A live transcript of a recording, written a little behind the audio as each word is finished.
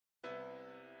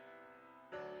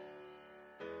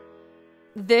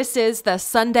This is the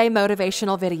Sunday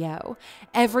motivational video.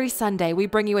 Every Sunday, we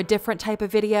bring you a different type of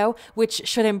video which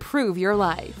should improve your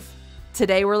life.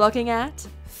 Today, we're looking at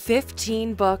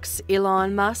 15 books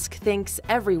Elon Musk thinks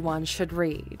everyone should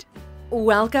read.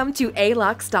 Welcome to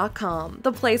alux.com,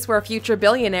 the place where future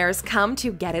billionaires come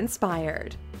to get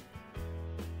inspired.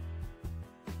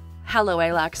 Hello,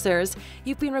 Aluxers.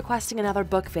 You've been requesting another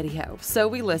book video, so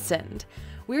we listened.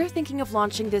 We're thinking of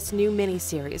launching this new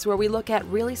mini-series where we look at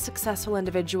really successful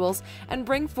individuals and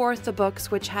bring forth the books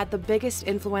which had the biggest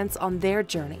influence on their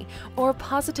journey or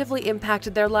positively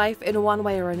impacted their life in one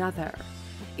way or another.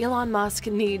 Elon Musk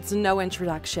needs no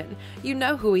introduction. You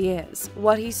know who he is,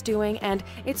 what he's doing, and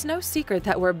it's no secret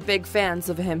that we're big fans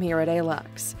of him here at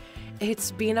Alux.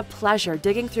 It's been a pleasure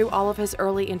digging through all of his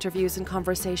early interviews and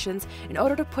conversations in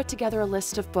order to put together a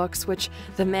list of books which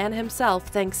the man himself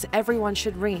thinks everyone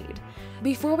should read.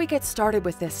 Before we get started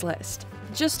with this list,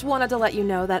 just wanted to let you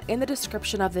know that in the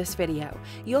description of this video,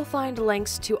 you'll find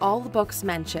links to all the books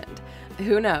mentioned.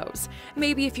 Who knows?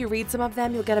 Maybe if you read some of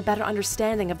them, you'll get a better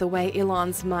understanding of the way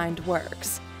Elon's mind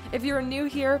works. If you're new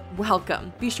here,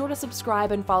 welcome. Be sure to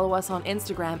subscribe and follow us on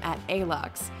Instagram at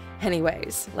Alux.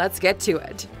 Anyways, let's get to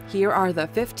it. Here are the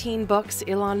 15 books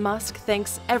Elon Musk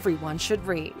thinks everyone should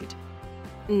read.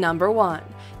 Number 1.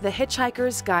 The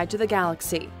Hitchhiker's Guide to the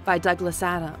Galaxy by Douglas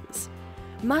Adams.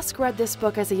 Musk read this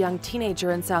book as a young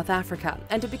teenager in South Africa,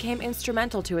 and it became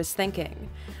instrumental to his thinking.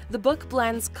 The book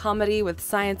blends comedy with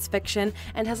science fiction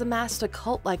and has amassed a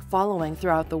cult-like following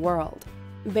throughout the world.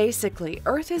 Basically,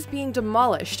 Earth is being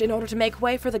demolished in order to make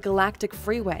way for the Galactic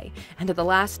Freeway, and at the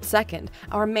last second,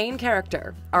 our main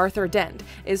character, Arthur Dent,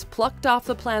 is plucked off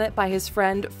the planet by his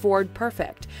friend Ford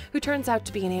Perfect, who turns out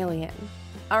to be an alien.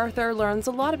 Arthur learns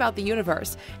a lot about the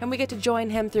universe, and we get to join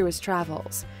him through his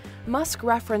travels. Musk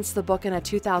referenced the book in a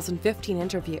 2015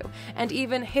 interview, and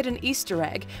even hid an Easter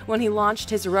egg when he launched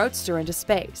his Roadster into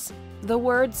space. The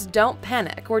words "Don't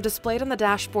Panic" were displayed on the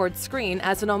dashboard screen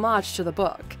as an homage to the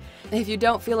book. If you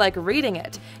don't feel like reading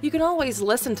it, you can always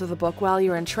listen to the book while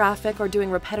you're in traffic or doing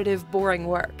repetitive, boring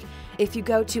work. If you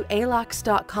go to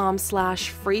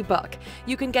alux.com/freebook,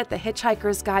 you can get The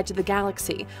Hitchhiker's Guide to the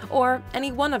Galaxy or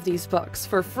any one of these books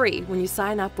for free when you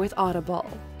sign up with Audible.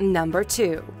 Number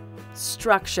 2.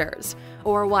 Structures,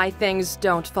 or Why Things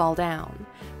Don't Fall Down,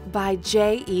 by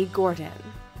J.E. Gordon.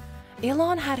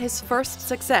 Elon had his first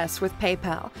success with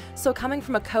PayPal, so coming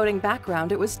from a coding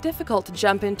background, it was difficult to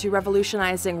jump into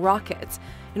revolutionizing rockets.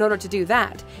 In order to do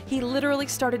that, he literally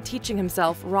started teaching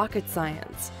himself rocket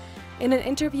science. In an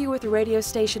interview with a radio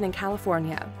station in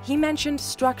California, he mentioned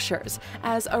structures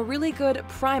as a really good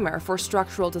primer for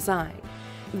structural design.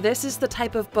 This is the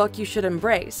type of book you should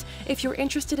embrace if you're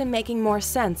interested in making more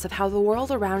sense of how the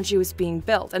world around you is being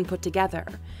built and put together.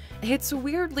 It's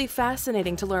weirdly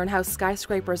fascinating to learn how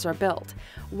skyscrapers are built,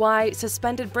 why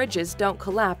suspended bridges don't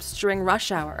collapse during rush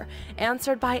hour,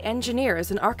 answered by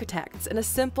engineers and architects in a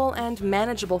simple and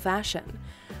manageable fashion.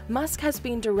 Musk has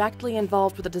been directly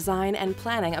involved with the design and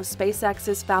planning of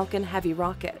SpaceX's Falcon Heavy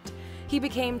rocket. He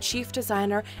became chief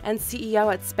designer and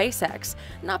CEO at SpaceX,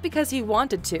 not because he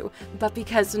wanted to, but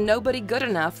because nobody good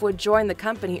enough would join the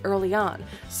company early on,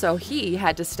 so he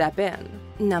had to step in.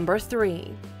 Number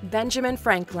 3. Benjamin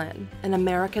Franklin, An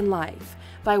American Life,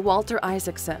 by Walter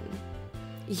Isaacson.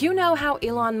 You know how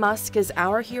Elon Musk is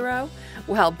our hero?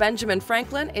 Well, Benjamin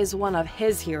Franklin is one of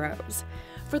his heroes.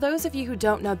 For those of you who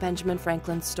don't know Benjamin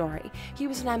Franklin's story, he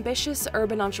was an ambitious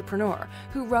urban entrepreneur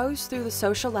who rose through the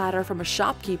social ladder from a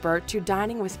shopkeeper to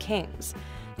dining with kings.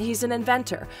 He's an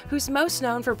inventor who's most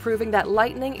known for proving that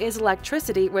lightning is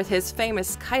electricity with his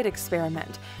famous kite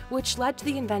experiment, which led to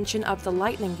the invention of the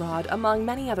lightning rod, among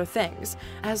many other things,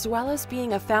 as well as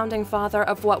being a founding father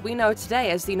of what we know today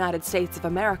as the United States of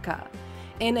America.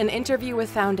 In an interview with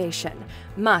Foundation,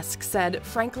 Musk said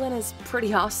Franklin is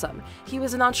pretty awesome. He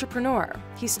was an entrepreneur.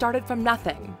 He started from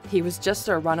nothing. He was just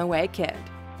a runaway kid.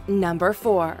 Number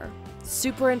 4.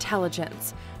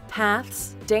 Superintelligence,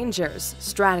 Paths, Dangers,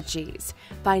 Strategies,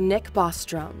 by Nick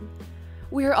Bostrom.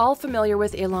 We're all familiar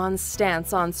with Elon's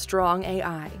stance on strong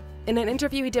AI. In an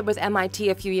interview he did with MIT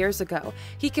a few years ago,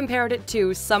 he compared it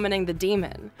to summoning the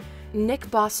demon.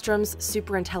 Nick Bostrom's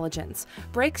Superintelligence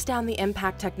breaks down the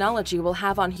impact technology will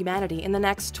have on humanity in the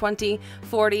next 20,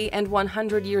 40, and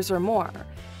 100 years or more.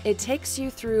 It takes you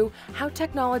through how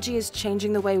technology is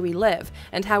changing the way we live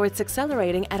and how it's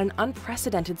accelerating at an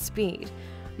unprecedented speed.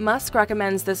 Musk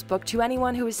recommends this book to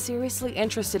anyone who is seriously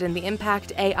interested in the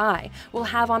impact AI will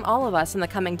have on all of us in the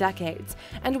coming decades,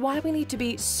 and why we need to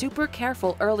be super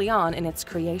careful early on in its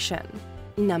creation.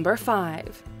 Number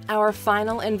 5. Our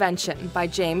Final Invention by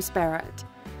James Barrett.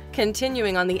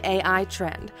 Continuing on the AI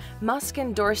trend, Musk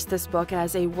endorsed this book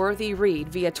as a worthy read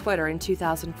via Twitter in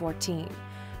 2014.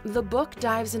 The book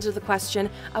dives into the question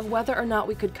of whether or not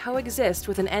we could coexist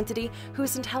with an entity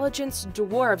whose intelligence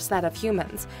dwarfs that of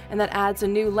humans, and that adds a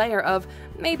new layer of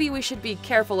maybe we should be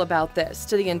careful about this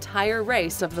to the entire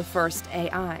race of the first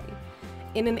AI.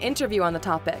 In an interview on the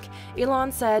topic,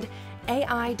 Elon said,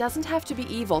 "AI doesn't have to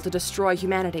be evil to destroy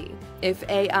humanity. If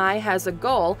AI has a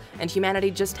goal and humanity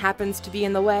just happens to be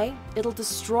in the way, it'll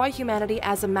destroy humanity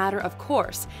as a matter of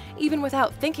course, even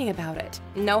without thinking about it.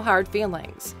 No hard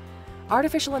feelings."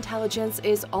 Artificial intelligence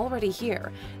is already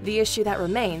here. The issue that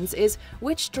remains is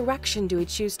which direction do we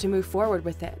choose to move forward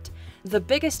with it? The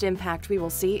biggest impact we will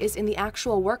see is in the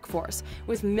actual workforce,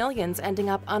 with millions ending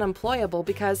up unemployable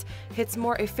because it's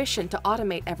more efficient to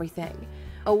automate everything.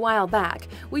 A while back,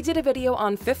 we did a video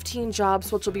on 15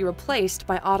 jobs which will be replaced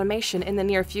by automation in the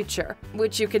near future,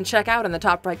 which you can check out in the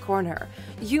top right corner.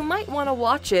 You might want to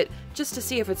watch it just to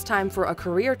see if it's time for a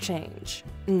career change.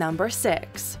 Number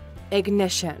 6.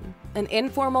 Ignition: An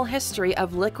Informal History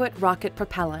of Liquid Rocket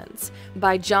Propellants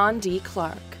by John D.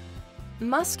 Clark.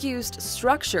 Musk used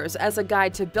structures as a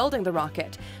guide to building the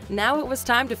rocket. Now it was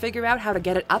time to figure out how to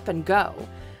get it up and go.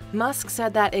 Musk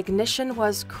said that ignition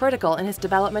was critical in his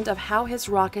development of how his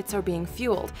rockets are being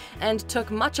fueled, and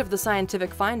took much of the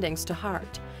scientific findings to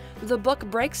heart. The book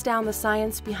breaks down the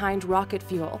science behind rocket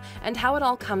fuel and how it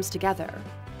all comes together.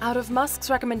 Out of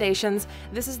Musk's recommendations,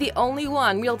 this is the only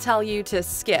one we'll tell you to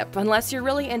skip unless you're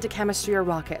really into chemistry or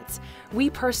rockets.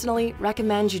 We personally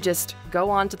recommend you just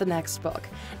go on to the next book.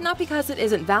 Not because it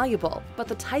isn't valuable, but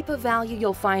the type of value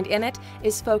you'll find in it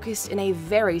is focused in a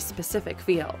very specific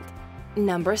field.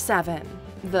 Number 7.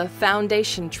 The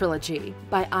Foundation Trilogy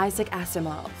by Isaac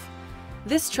Asimov.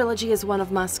 This trilogy is one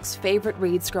of Musk's favorite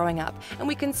reads growing up, and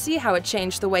we can see how it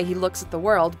changed the way he looks at the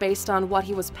world based on what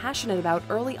he was passionate about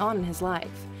early on in his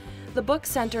life. The book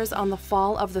centers on the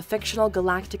fall of the fictional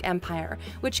galactic empire,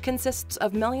 which consists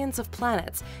of millions of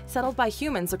planets settled by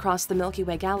humans across the Milky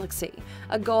Way galaxy,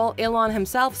 a goal Elon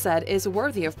himself said is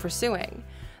worthy of pursuing.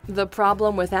 The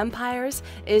problem with empires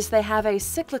is they have a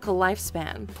cyclical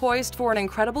lifespan, poised for an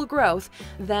incredible growth,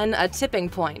 then a tipping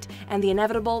point, and the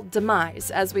inevitable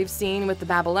demise, as we've seen with the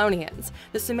Babylonians,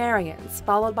 the Sumerians,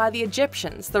 followed by the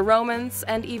Egyptians, the Romans,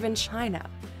 and even China.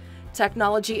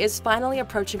 Technology is finally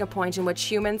approaching a point in which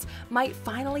humans might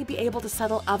finally be able to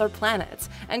settle other planets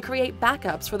and create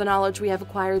backups for the knowledge we have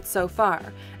acquired so far,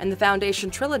 and the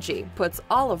Foundation Trilogy puts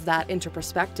all of that into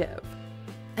perspective.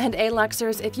 And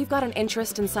Aluxers, if you've got an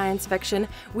interest in science fiction,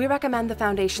 we recommend the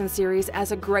Foundation series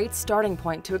as a great starting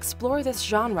point to explore this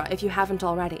genre if you haven't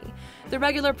already. The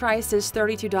regular price is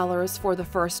 $32 for the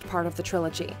first part of the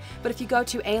trilogy, but if you go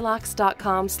to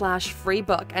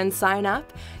alux.com/freebook and sign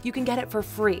up, you can get it for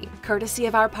free, courtesy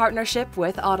of our partnership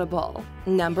with Audible.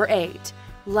 Number 8.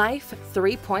 Life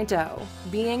 3.0: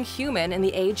 Being Human in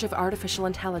the Age of Artificial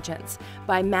Intelligence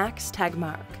by Max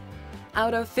Tegmark.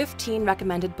 Out of 15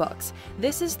 recommended books,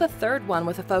 this is the third one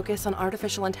with a focus on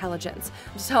artificial intelligence,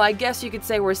 so I guess you could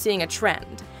say we're seeing a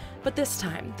trend. But this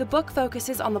time, the book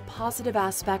focuses on the positive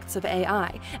aspects of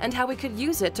AI and how we could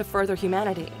use it to further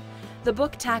humanity. The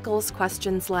book tackles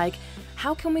questions like,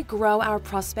 how can we grow our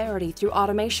prosperity through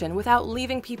automation without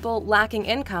leaving people lacking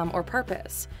income or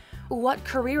purpose? What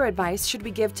career advice should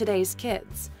we give today's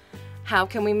kids? How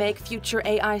can we make future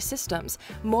AI systems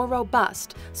more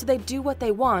robust so they do what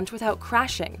they want without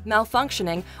crashing,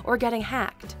 malfunctioning, or getting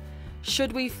hacked?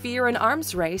 Should we fear an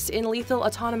arms race in lethal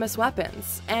autonomous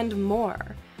weapons? And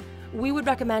more. We would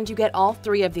recommend you get all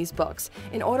 3 of these books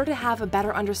in order to have a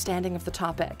better understanding of the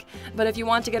topic. But if you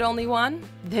want to get only one,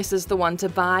 this is the one to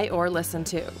buy or listen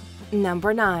to.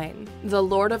 Number 9. The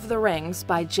Lord of the Rings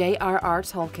by J.R.R.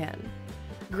 Tolkien.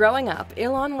 Growing up,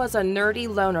 Elon was a nerdy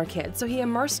loner kid, so he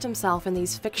immersed himself in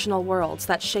these fictional worlds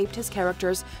that shaped his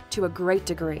characters to a great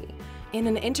degree. In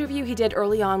an interview he did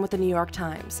early on with the New York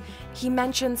Times, he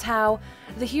mentions how,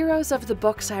 "The heroes of the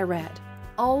books I read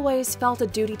always felt a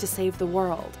duty to save the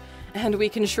world," and we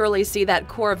can surely see that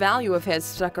core value of his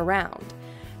stuck around.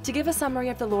 To give a summary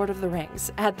of The Lord of the Rings,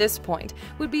 at this point,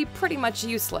 would be pretty much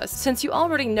useless, since you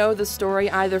already know the story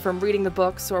either from reading the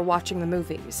books or watching the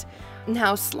movies.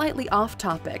 Now, slightly off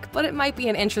topic, but it might be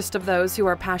an interest of those who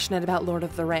are passionate about Lord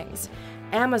of the Rings.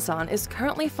 Amazon is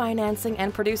currently financing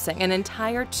and producing an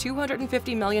entire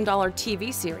 $250 million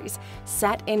TV series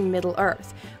set in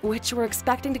Middle-earth, which we're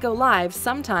expecting to go live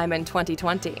sometime in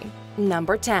 2020.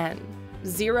 Number 10.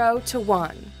 0 to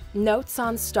 1: Notes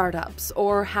on Startups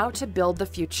or How to Build the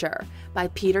Future by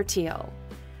Peter Thiel.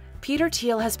 Peter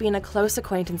Thiel has been a close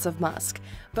acquaintance of Musk,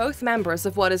 both members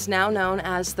of what is now known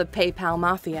as the PayPal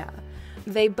Mafia.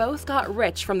 They both got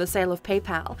rich from the sale of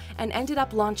PayPal and ended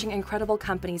up launching incredible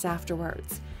companies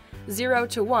afterwards. 0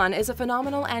 to 1 is a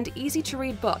phenomenal and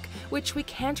easy-to-read book, which we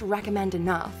can't recommend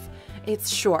enough.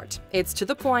 It's short, it's to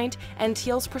the point, and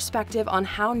Thiel's perspective on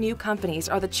how new companies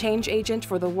are the change agent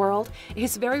for the world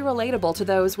is very relatable to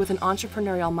those with an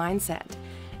entrepreneurial mindset.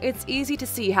 It's easy to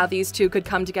see how these two could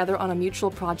come together on a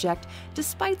mutual project,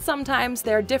 despite sometimes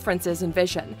their differences in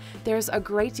vision. There's a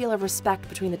great deal of respect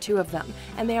between the two of them,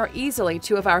 and they are easily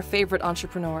two of our favorite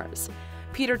entrepreneurs.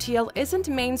 Peter Thiel isn't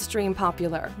mainstream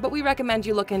popular, but we recommend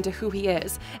you look into who he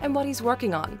is and what he's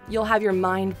working on. You'll have your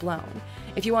mind blown.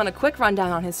 If you want a quick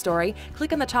rundown on his story,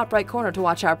 click on the top right corner to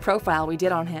watch our profile we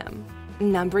did on him.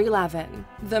 Number 11.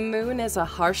 The Moon is a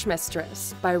Harsh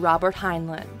Mistress by Robert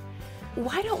Heinlein.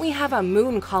 Why don't we have a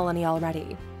moon colony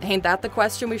already? Ain't that the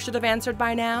question we should have answered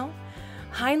by now?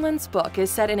 Heinlein's book is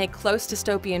set in a close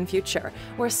dystopian future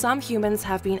where some humans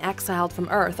have been exiled from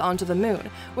Earth onto the Moon,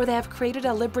 where they have created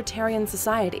a libertarian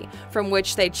society from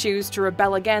which they choose to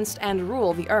rebel against and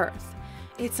rule the Earth.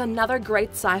 It's another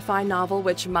great sci-fi novel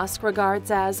which Musk regards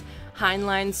as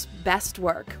Heinlein's best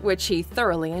work, which he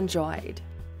thoroughly enjoyed.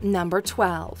 Number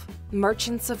 12.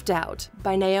 Merchants of Doubt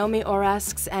by Naomi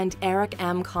Oreskes and Eric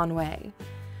M. Conway.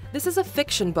 This is a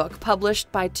fiction book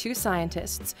published by two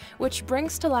scientists, which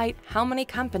brings to light how many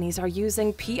companies are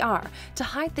using PR to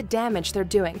hide the damage they're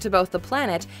doing to both the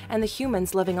planet and the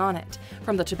humans living on it,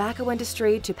 from the tobacco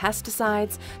industry to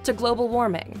pesticides to global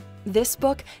warming. This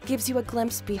book gives you a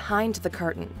glimpse behind the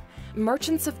curtain.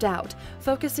 Merchants of Doubt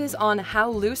focuses on how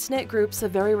loose-knit groups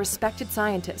of very respected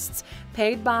scientists,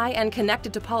 paid by and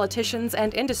connected to politicians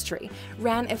and industry,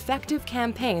 ran effective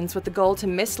campaigns with the goal to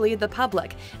mislead the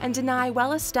public and deny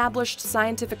well-established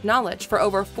scientific knowledge for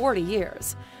over 40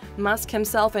 years. Musk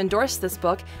himself endorsed this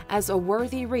book as a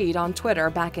worthy read on Twitter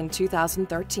back in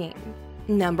 2013.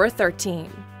 Number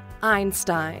 13.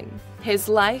 Einstein: His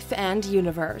Life and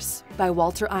Universe by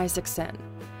Walter Isaacson.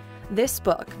 This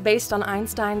book, based on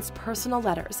Einstein's personal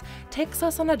letters, takes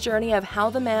us on a journey of how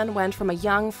the man went from a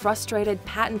young, frustrated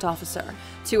patent officer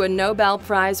to a Nobel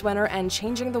Prize winner and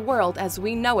changing the world as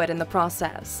we know it in the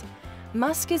process.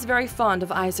 Musk is very fond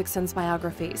of Isaacson's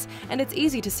biographies, and it's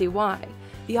easy to see why.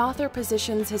 The author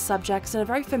positions his subjects in a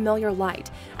very familiar light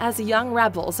as young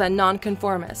rebels and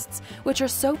nonconformists, which are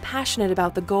so passionate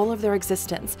about the goal of their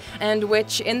existence, and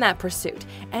which, in that pursuit,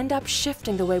 end up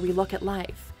shifting the way we look at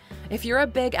life. If you're a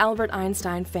big Albert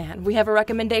Einstein fan, we have a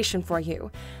recommendation for you.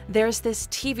 There's this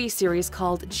TV series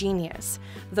called Genius.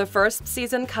 The first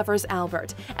season covers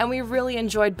Albert, and we really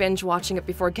enjoyed binge-watching it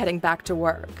before getting back to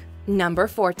work. Number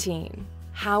 14.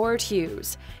 Howard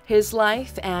Hughes: His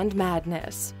Life and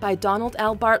Madness by Donald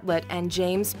L. Bartlett and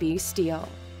James B. Steele.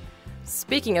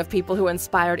 Speaking of people who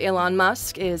inspired Elon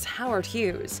Musk is Howard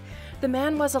Hughes. The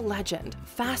man was a legend,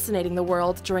 fascinating the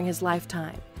world during his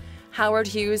lifetime. Howard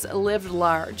Hughes lived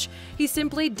large. He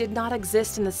simply did not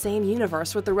exist in the same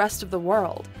universe with the rest of the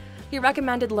world. He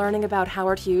recommended learning about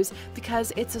Howard Hughes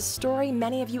because it's a story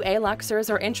many of you A-Luxers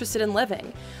are interested in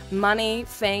living. Money,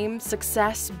 fame,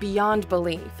 success beyond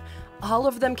belief. All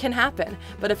of them can happen,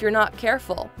 but if you're not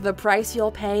careful, the price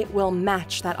you'll pay will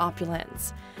match that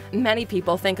opulence. Many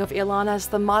people think of Elon as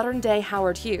the modern-day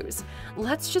Howard Hughes.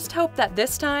 Let's just hope that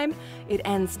this time, it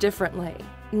ends differently.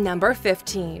 Number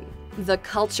 15. The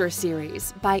Culture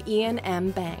Series by Ian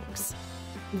M. Banks.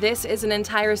 This is an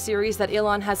entire series that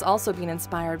Elon has also been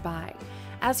inspired by.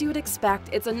 As you would expect,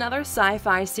 it's another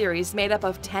sci-fi series made up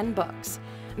of 10 books.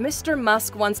 Mr.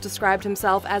 Musk once described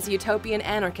himself as a utopian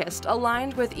anarchist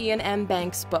aligned with Ian M.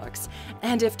 Banks' books,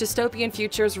 and if dystopian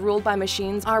futures ruled by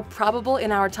machines are probable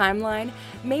in our timeline,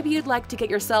 maybe you'd like to get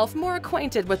yourself more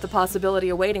acquainted with the possibility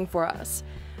awaiting for us.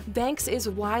 Banks is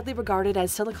widely regarded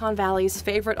as Silicon Valley's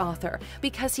favorite author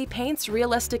because he paints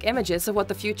realistic images of what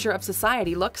the future of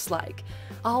society looks like.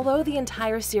 Although the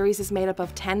entire series is made up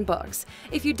of 10 books,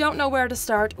 if you don't know where to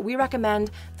start, we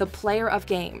recommend The Player of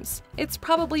Games. It's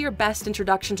probably your best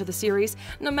introduction to the series,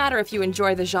 no matter if you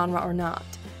enjoy the genre or not.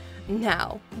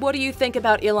 Now, what do you think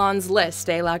about Elon's list,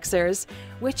 A-Luxers?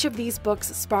 Which of these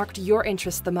books sparked your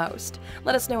interest the most?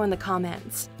 Let us know in the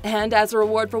comments. And as a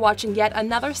reward for watching yet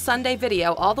another Sunday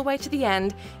video all the way to the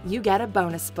end, you get a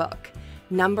bonus book.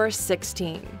 Number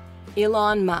 16.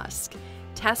 Elon Musk: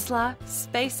 Tesla,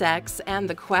 SpaceX, and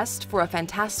the Quest for a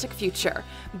Fantastic Future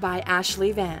by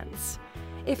Ashley Vance.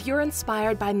 If you're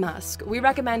inspired by Musk, we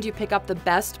recommend you pick up the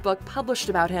best book published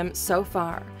about him so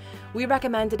far. We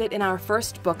recommended it in our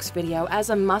first books video as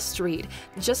a must-read,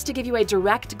 just to give you a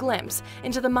direct glimpse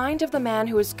into the mind of the man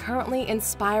who is currently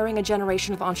inspiring a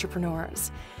generation of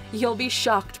entrepreneurs. You'll be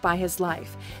shocked by his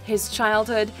life, his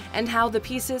childhood, and how the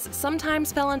pieces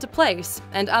sometimes fell into place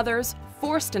and others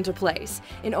forced into place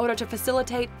in order to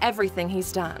facilitate everything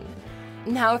he's done.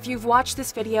 Now, if you've watched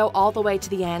this video all the way to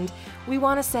the end, we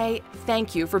want to say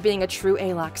thank you for being a true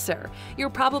A-Luxer. You're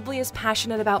probably as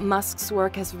passionate about Musk's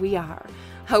work as we are.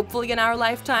 Hopefully in our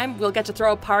lifetime, we'll get to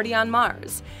throw a party on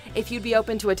Mars. If you'd be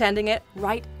open to attending it,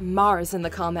 write Mars in the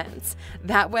comments.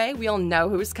 That way, we'll know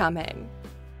who's coming.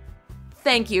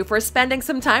 Thank you for spending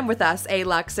some time with us,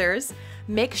 A-Luxers.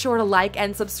 Make sure to like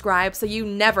and subscribe so you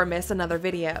never miss another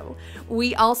video.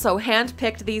 We also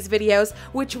handpicked these videos,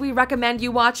 which we recommend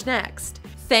you watch next.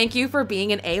 Thank you for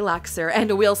being an A-Luxer,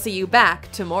 and we'll see you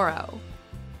back tomorrow.